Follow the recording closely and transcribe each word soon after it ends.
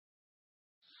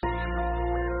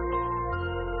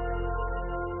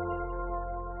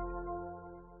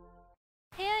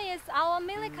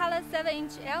Mini Color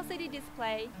 7-inch LCD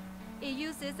display. It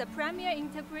uses a Premier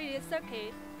integrated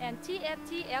circuit and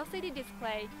TFT LCD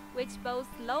display, which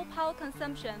boasts low power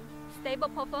consumption, stable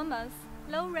performance,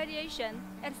 low radiation,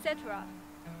 etc.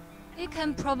 It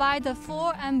can provide a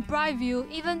full and bright view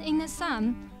even in the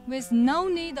sun, with no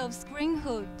need of screen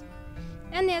hood.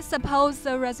 And it supports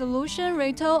a resolution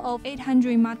ratio of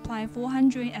 800 ×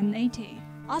 480.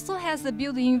 Also has a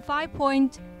built-in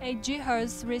 5.8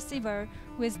 GHz receiver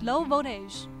with low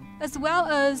voltage, as well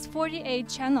as 48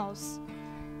 channels.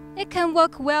 It can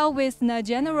work well with the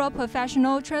general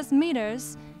professional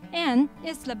transmitters, and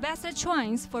it's the best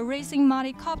choice for racing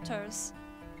multicopters.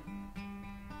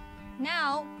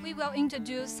 Now we will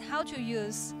introduce how to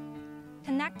use.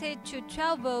 Connected to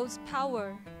 12 volts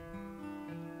power.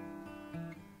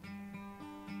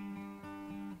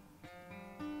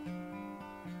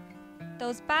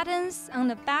 Those buttons on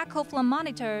the back of the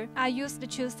monitor are used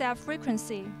to set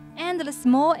frequency, and the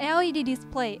small LED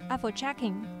display are for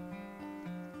tracking.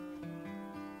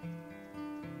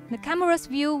 The camera's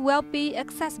view will be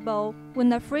accessible when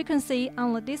the frequency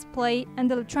on the display and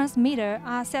the transmitter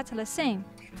are set the same.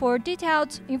 For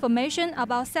detailed information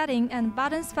about setting and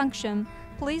buttons function,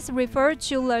 please refer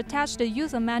to the attached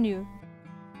user menu.